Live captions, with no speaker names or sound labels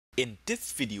In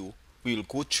this video, we will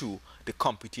go through the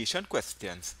computation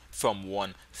questions from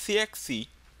one CXC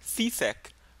CSEC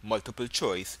multiple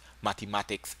choice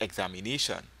mathematics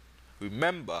examination.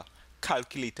 Remember,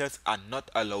 calculators are not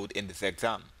allowed in this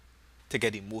exam. To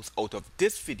get the most out of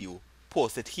this video,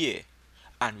 pause it here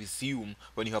and resume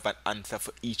when you have an answer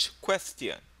for each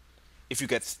question. If you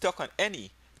get stuck on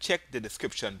any, check the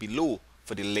description below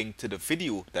for the link to the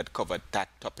video that covered that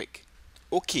topic.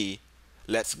 Okay,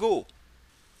 let's go.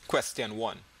 Question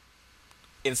 1.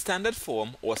 In standard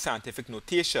form or scientific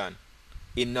notation,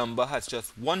 a number has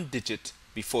just one digit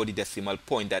before the decimal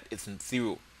point that isn't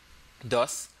 0.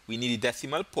 Thus, we need the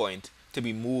decimal point to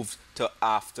be moved to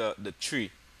after the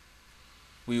 3.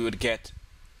 We would get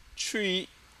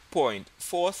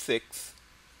 3.46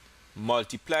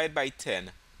 multiplied by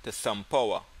 10 to some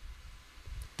power.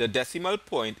 The decimal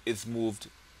point is moved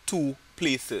 2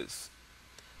 places,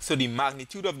 so the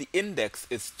magnitude of the index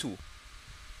is 2.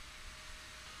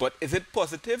 But is it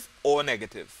positive or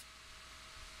negative?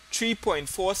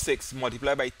 3.46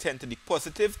 multiplied by 10 to the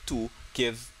positive 2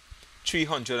 gives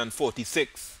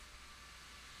 346.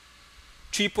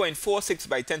 3.46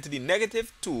 by 10 to the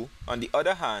negative 2, on the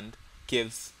other hand,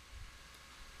 gives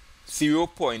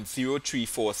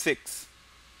 0.0346,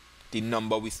 the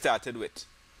number we started with.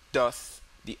 Thus,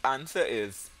 the answer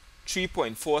is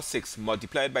 3.46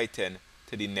 multiplied by 10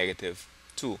 to the negative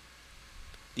 2.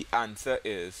 The answer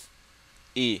is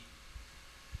A.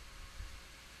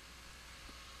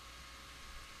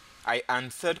 I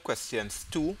answered questions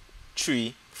 2,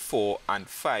 3, 4, and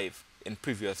 5 in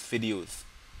previous videos.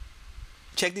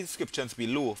 Check the descriptions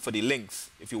below for the links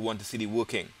if you want to see the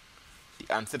working.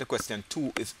 The answer to question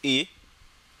 2 is A.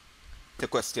 To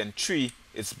question 3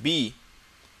 is B.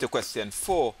 To question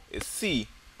 4 is C.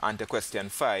 And to question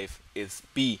 5 is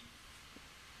B.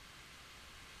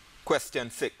 Question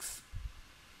 6.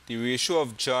 The ratio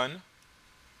of John,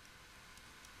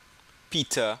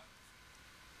 Peter,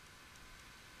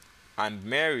 and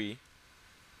Mary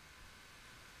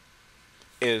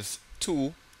is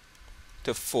 2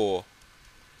 to 4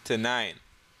 to 9.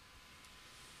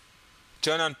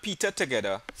 John and Peter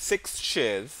together, 6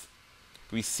 shares,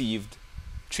 received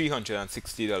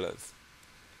 $360.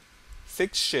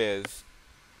 6 shares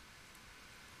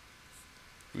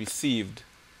received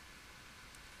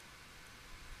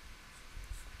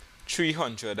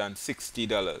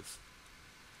 $360.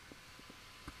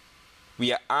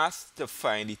 We are asked to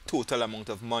find the total amount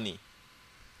of money.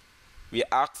 We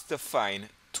are asked to find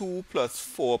 2 plus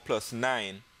 4 plus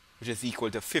 9, which is equal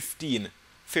to 15.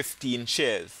 15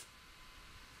 shares.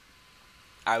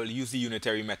 I will use the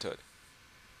unitary method.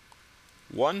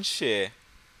 1 share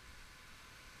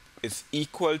is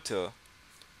equal to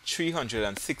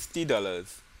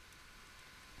 $360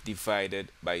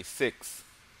 divided by 6.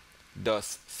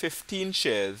 Thus, 15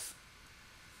 shares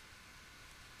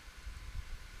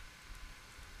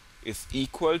is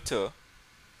equal to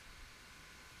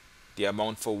the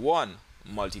amount for 1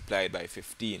 multiplied by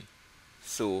 15.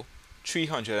 So,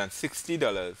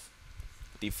 $360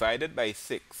 divided by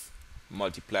 6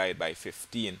 multiplied by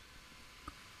 15.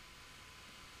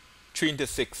 3 into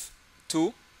 6,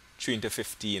 2. 3 into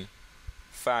 15,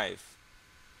 5.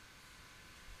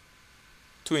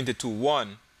 2 into 2,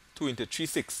 1. 2 into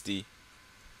 360,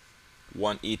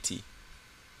 180.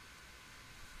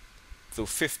 So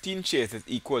 15 shares is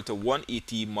equal to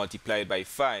 180 multiplied by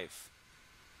 5.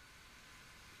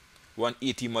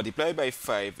 180 multiplied by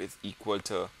 5 is equal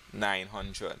to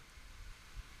 900.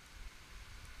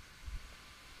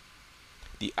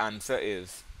 The answer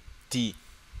is D.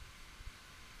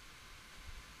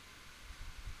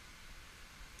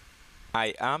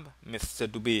 I am Mr.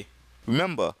 Dube.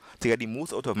 Remember, to get the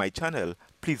most out of my channel,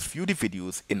 please view the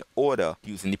videos in order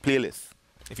using the playlist.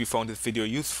 If you found this video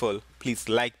useful, please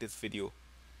like this video.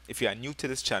 If you are new to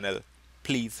this channel,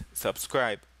 please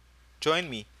subscribe. Join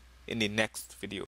me in the next video.